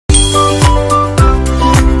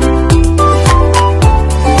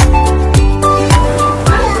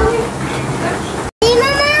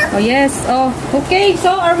Yes. Oh, okay. So,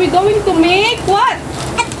 are we going to make what?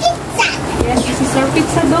 A pizza. Yes, this is our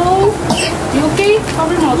pizza dough. You okay?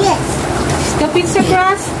 Cover mouth. Yes. The pizza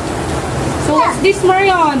crust. So, what's this,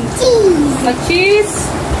 Marion? Cheese. The cheese.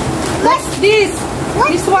 What's this? What?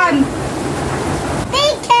 This one.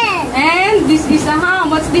 Bacon. And this is a ham.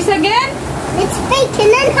 What's this again? It's bacon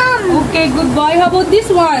and ham. Okay, good boy. How about this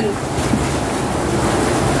one?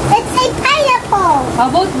 It's a pineapple. How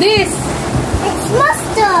about this? It's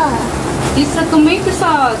mustard. It's a tomato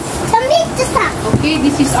sauce. Tomato sauce. Okay,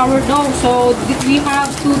 this is our dough. So we have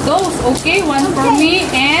 2 doughs. Okay, one for me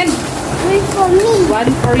and One for me.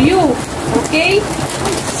 one for you. Okay?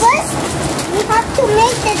 First, we have to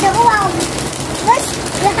make the dough. First,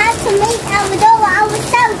 we have to make our dough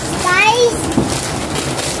ourselves, guys.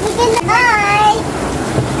 We can buy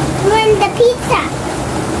the pizza.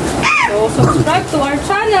 So subscribe to our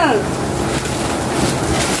channel.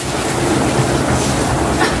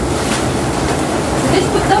 Let's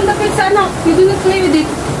put down the pizza now. You do not play with it.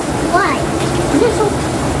 Why? Yes, so.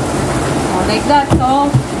 Oh, like that. So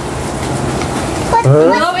But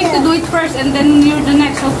we're going to do it first and then you're the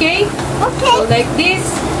next, okay? Okay. So like this.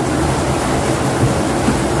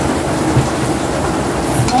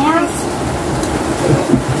 More.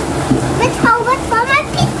 But how about for my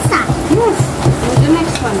pizza? Yes. You're the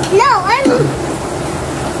next one. No, I'm...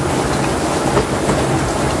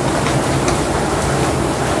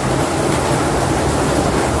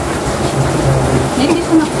 Make this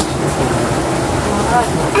one up.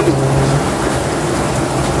 Alright.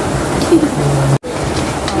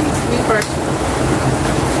 Me first.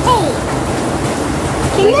 Hey.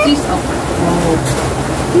 Can Like I... this up.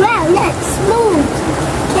 Wow, that's smooth.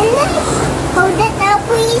 Can I hold it now,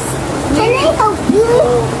 please? Can I help you?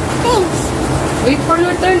 Thanks. Wait for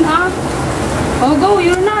your turn, ah. Oh, go.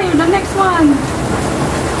 You're the next one.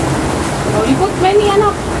 Oh, you put many,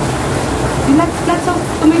 anak. You like lots of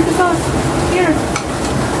tomato sauce. Here.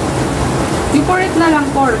 You pour it na lang,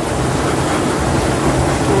 pour.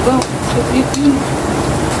 Oh, go. You.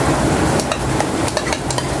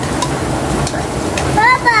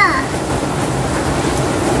 Baba.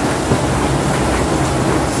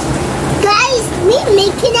 Guys, we're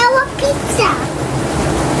making our pizza.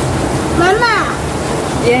 Mama.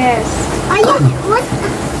 Yes. What?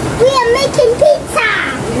 We are making pizza.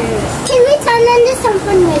 Yes. Can we turn on this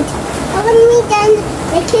oven right? When we done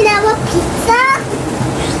making our pizza?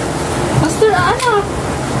 Master, anak.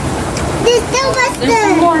 There's still mustard. There's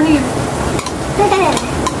some more here.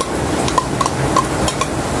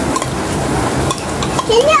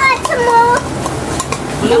 Can you add some more?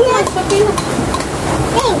 Wala mo, it's okay na.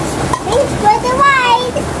 Thanks. Thanks for the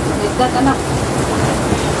ride. Like that, anak.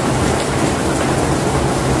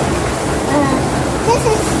 This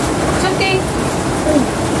is... It's okay.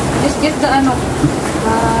 Just get the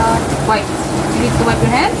wipe. You need to wipe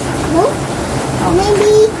your hands. No? Oh.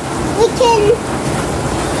 Maybe we can...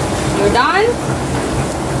 You're done?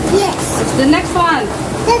 Yes. What's the next one?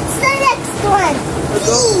 That's the next one.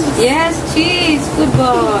 Cheese. Yes, cheese. Good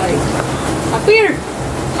boy. Up here.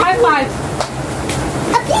 High five.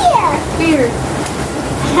 Up here. Here.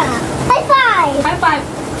 High five. High five.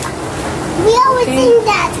 We always Okay. sing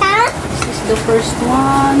that, huh? This is the first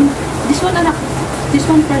one. This one, anak. This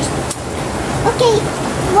one first. Okay.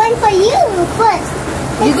 One for you first.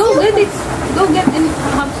 You go Let's get it. Go get and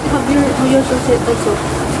have yours also.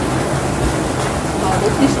 Oh,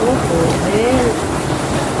 let this also. There.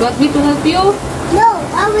 Want me to help you? No,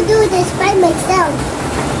 I will do this by myself.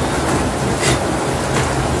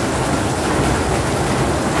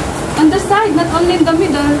 On the side, not only in the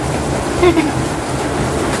middle.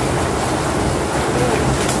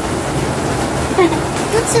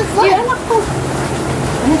 That's so fun. Here, anak ko.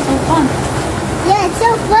 It's so fun. Yeah, it's so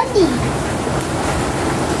funny.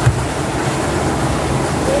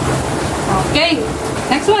 Okay.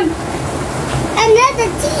 Next one. Another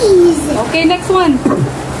cheese. Okay, next one.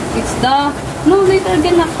 It's the... No, later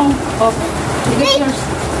again ako. Oh, you get yours.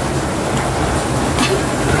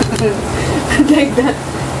 Like that.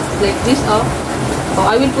 Like this, oh. Oh,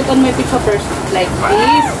 I will put on my pizza first. Like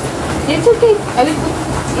this. It's okay. I will put...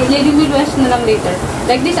 Lady will wash na lang later.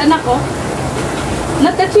 Like this, anak, oh.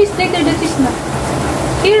 Not the cheese. Later, the cheese na.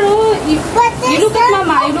 Here, oh. But You look at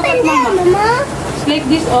mama. You look at mama. Mama. It's like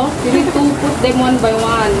this, oh. You need to put them one by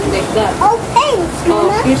one. Like that. Oh, thanks, Oh,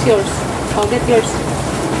 Mama. here's yours. Oh, get yours.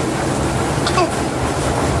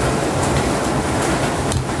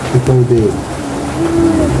 Ito din.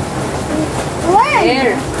 One.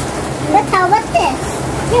 There. But how about this?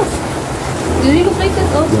 Yes. Do you look like that?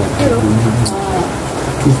 Oh, here, oh.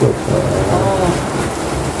 Oh. Ito pa. Oh.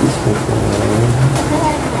 Ito pa.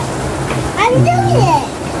 I'm doing it.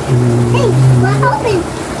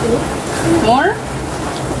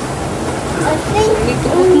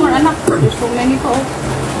 So many po.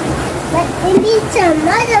 But we need some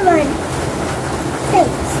other one.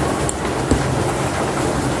 Thanks.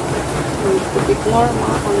 A bit more,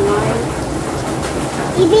 mga online.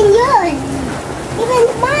 Even yours. Even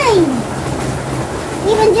mine.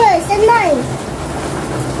 Even yours and mine.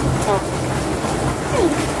 Oh.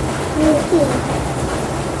 Thank you.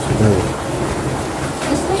 No.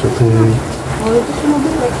 It's okay. Oh, just move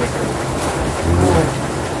it like this.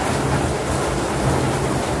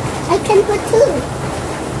 I can put two.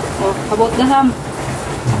 Oh, how about the ham?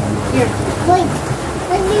 Here. Wait.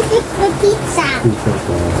 Let me fix the pizza.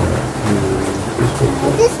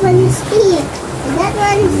 This one is here. And that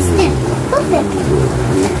one is there. Perfect.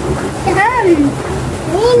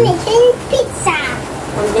 We're making pizza.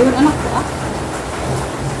 Oh, gawin anak ko ah.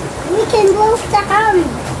 We can roast the ham.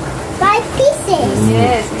 5 pieces.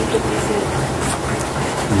 Yes, make it easy.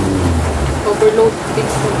 Overload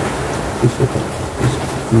pizza. It's okay.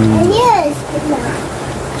 And yes, but now.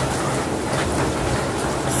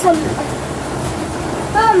 Some.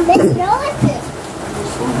 Let's know what's it.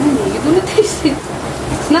 So many. You do not taste it.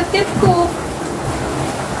 It's not yet cooked.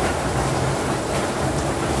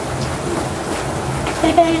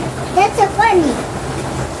 That's so funny.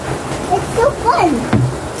 It's so fun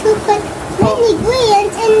to put many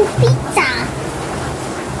ingredients in pizza.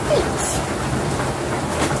 Thanks.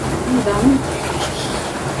 Ang dami.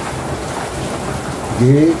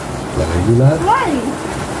 Okay. Lagay nyo lahat. One.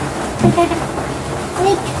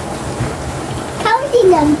 Like counting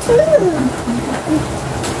them too.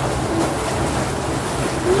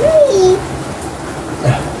 3.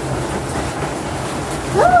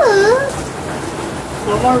 Oh.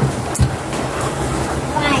 No more. 5.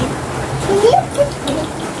 Can you put 6?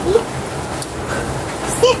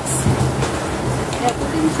 Yeah, put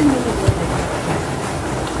it in the middle.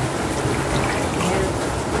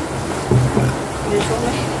 There's so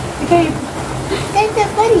many. Okay. That's so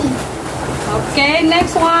funny. Okay,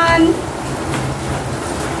 next one.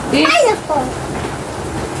 This. Pineapple.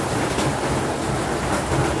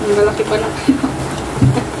 Ang lalaki pa ng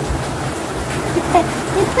You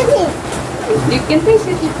put it. You can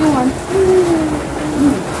taste it if you want.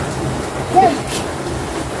 Look.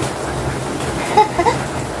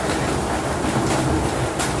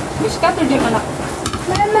 You scattered them, anak.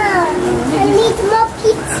 Mama, I need more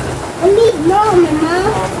pizza. I need more, Mama.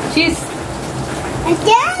 Cheese.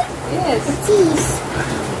 Again? Yes. Cheese.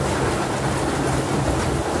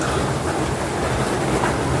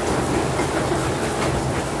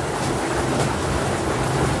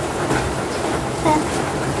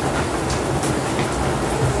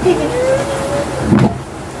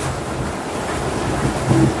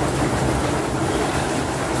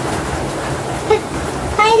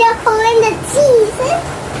 Pineapple and the cheese.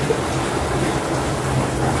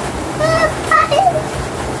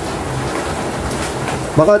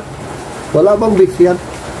 Bakit? Wala bang beef yan?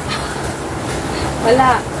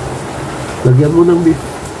 Wala. Lagyan mo ng beef.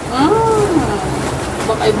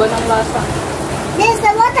 Baka iba ng lasa. There's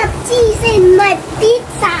a lot of cheese in my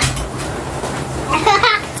pizza.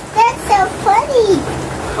 That's so funny.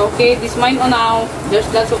 Okay, this mine on now. There's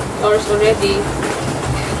lots of ours already.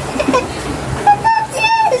 Look at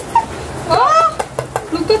this. Oh!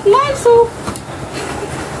 Look at mine, so...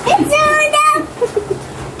 It's all up.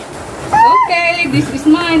 Okay, this is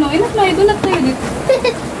mine. Oh, enough na. I do not play with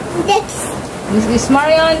it. That's This is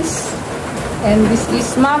Marion's. And this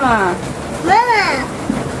is Mama. Mama.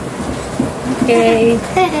 Okay.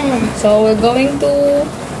 So, we're going to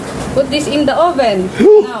put this in the oven.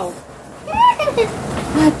 Now.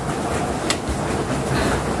 What?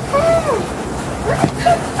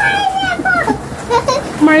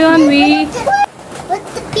 Marion, we...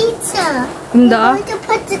 What's the pizza? In the We're going to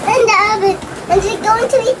put it in the oven. And we're going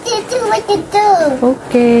to eat it too with the dough.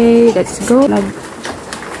 Okay, let's go. Look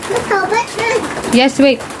how much good. Yes,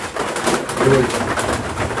 wait. The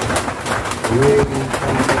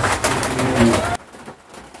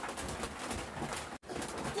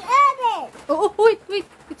oven. Oh, wait.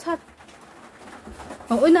 It's hot.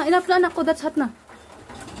 Oh, enough na anak ko. That's hot na.